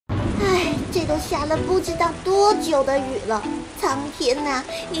这都下了不知道多久的雨了，苍天哪！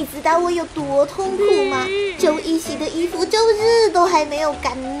你知道我有多痛苦吗？周一洗的衣服，周日都还没有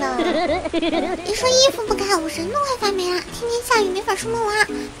干呢。别说衣服不干，我人都快发霉了，天天下雨没法出门玩。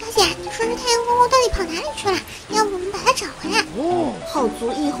表姐，你说这太阳公公到底跑哪里去了？要不我们把他找回来？好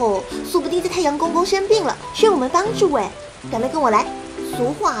主意吼，说不定这太阳公公生病了，需要我们帮助哎。表妹跟我来。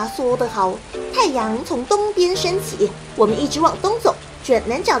俗话说得好，太阳从东边升起，我们一直往东走，准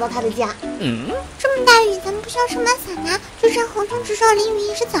能找到他的家。这么大雨，咱们不需要撑把伞啊，就这样横冲直撞，淋雨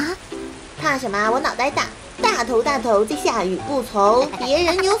一直走。怕什么？我脑袋大，大头在下雨不愁，别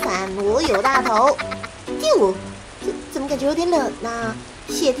人有伞，我有大头。丢，怎么感觉有点冷呢？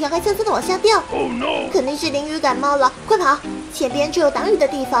血条还蹭蹭的往下掉。肯定是淋雨感冒了，快跑！前边就有挡雨的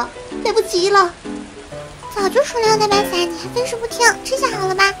地方，来不及了。早就说了要带把伞，你还非是不听，这下好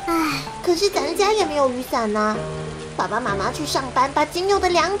了吧？可是咱家也没有雨伞呢。爸爸妈妈去上班，把仅有的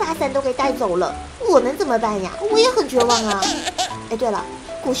2把伞都给带走了，我能怎么办呀？我也很绝望啊。哎，对了，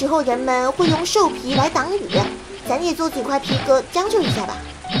古时候人们会用兽皮来挡雨，咱也做几块皮革将就一下吧。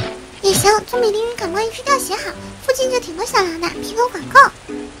也行，总比淋雨感冒一直掉血好。附近就挺多小狼的，皮革管够。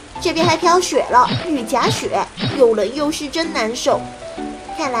这边还飘雪了，雨夹雪，又冷又湿，真难受。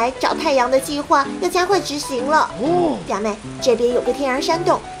看来找太阳的计划要加快执行了。表妹，这边有个天然山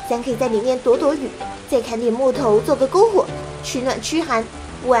洞，咱可以在里面躲躲雨，再砍点木头做个篝火，取暖驱寒。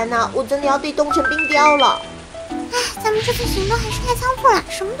不然呢，我真的要被冻成冰雕了。咱们这次行动还是太仓促了，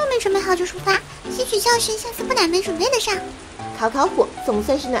什么都没准备好就出发，吸取教训，下次不敢没准备的上。烤火总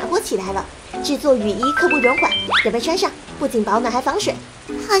算是暖和起来了，制作雨衣刻不容缓，准备穿上，不仅保暖还防水。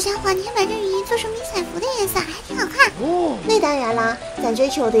好家伙，你还把这雨衣做成迷彩服的颜色，还挺好看。那当然啦，咱追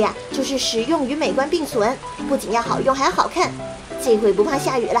求的呀就是实用与美观并存，不仅要好用还要好看。这回不怕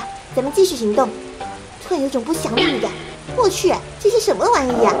下雨了，咱们继续行动。突然有种不祥的预感，我去，这是什么玩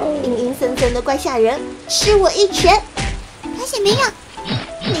意呀？阴阴森森的，怪吓人！吃我一拳！表姐没用，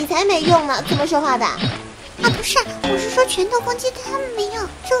你才没用呢，怎么说话的？不是，我是说拳头攻击对他们没用。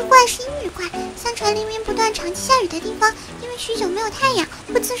这个怪是阴雨怪，相传连绵不断、长期下雨的地方，因为许久没有太阳，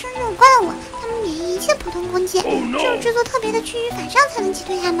会滋生这种怪物，他们免疫一切普通攻击，只有制作特别的区域法杖才能击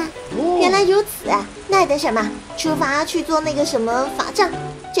退他们。原来如此啊！那还等什么？出发去做那个什么法杖。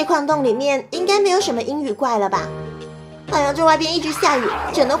这矿洞里面应该没有什么阴雨怪了吧？好像这外边一直下雨，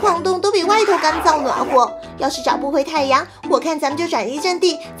整个矿洞都比外头干燥暖和。要是找不回太阳，我看咱们就转移阵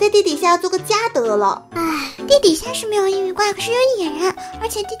地，在地底下做个家得了。地底下是没有阴雨怪，可是有野人，而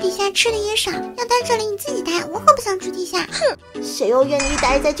且地底下吃的也少。要待这里你自己待，我可不想住地下。哼，谁又愿意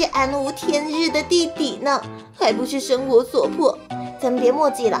待在这暗无天日的地底呢？还不是生活所迫。咱们别墨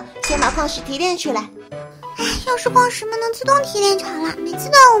迹了，先把矿石提炼出来。要是矿石们能自动提炼就好了，每次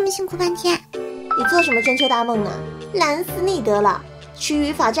都要我们辛苦半天。你做什么春秋大梦呢？懒死你得了！区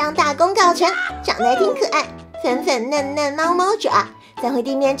域法杖大功告成，长得还挺可爱，粉粉嫩嫩猫猫爪。咱回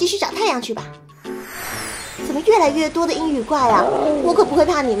地面继续找太阳去吧。怎么越来越多的阴雨怪啊？我可不会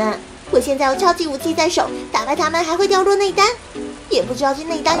怕你们，我现在有超级武器在手，打败他们还会掉落内丹，也不知道这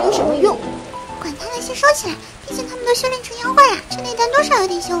内丹有什么用。管他呢，先收起来，毕竟他们都修炼成妖怪了，这内丹多少有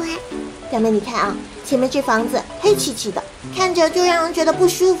点修为。表妹，你看啊，前面这房子黑漆漆的，看着就让人觉得不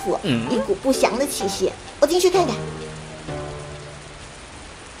舒服，一股不祥的气息。我进去看看。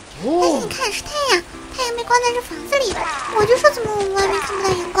而且你看，是太阳，太阳被关在这房子里。我就说怎么我们外面看不到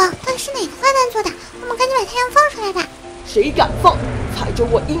阳光，到底是哪个坏蛋做的？我们赶紧把太阳放出来吧。谁敢放？踩着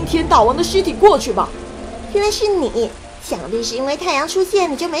我阴天大王的尸体过去吧！原来是你，想必是因为太阳出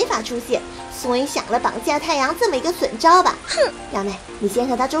现你就没法出现，所以想了绑架太阳这么一个损招吧。哼，表妹，你先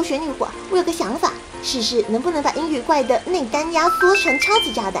和他周旋一会儿，我有个想法，试试能不能把阴雨怪的内丹压缩成超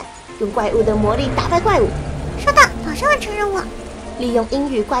级炸弹，用怪物的魔力打败怪物。收到，保证完成任务。利用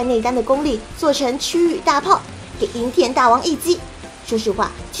阴雨怪内丹的功力做成区域大炮，给阴天大王一击。说实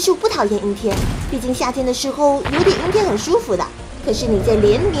话，其实我不讨厌阴天，毕竟夏天的时候有点阴天很舒服的。可是你在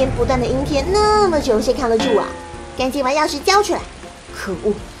连绵不断的阴天那么久，谁扛得住啊？赶紧把钥匙交出来！可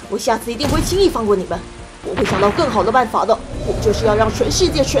恶，我下次一定不会轻易放过你们，我会想到更好的办法的。我就是要让全世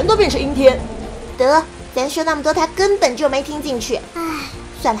界全都变成阴天。得，咱说那么多，他根本就没听进去。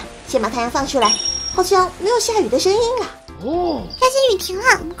算了，先把太阳放出来，好像没有下雨的声音了。表姐，雨停了，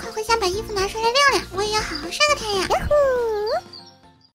我们快回家把衣服拿出来晾晾，我也要好好晒个太阳。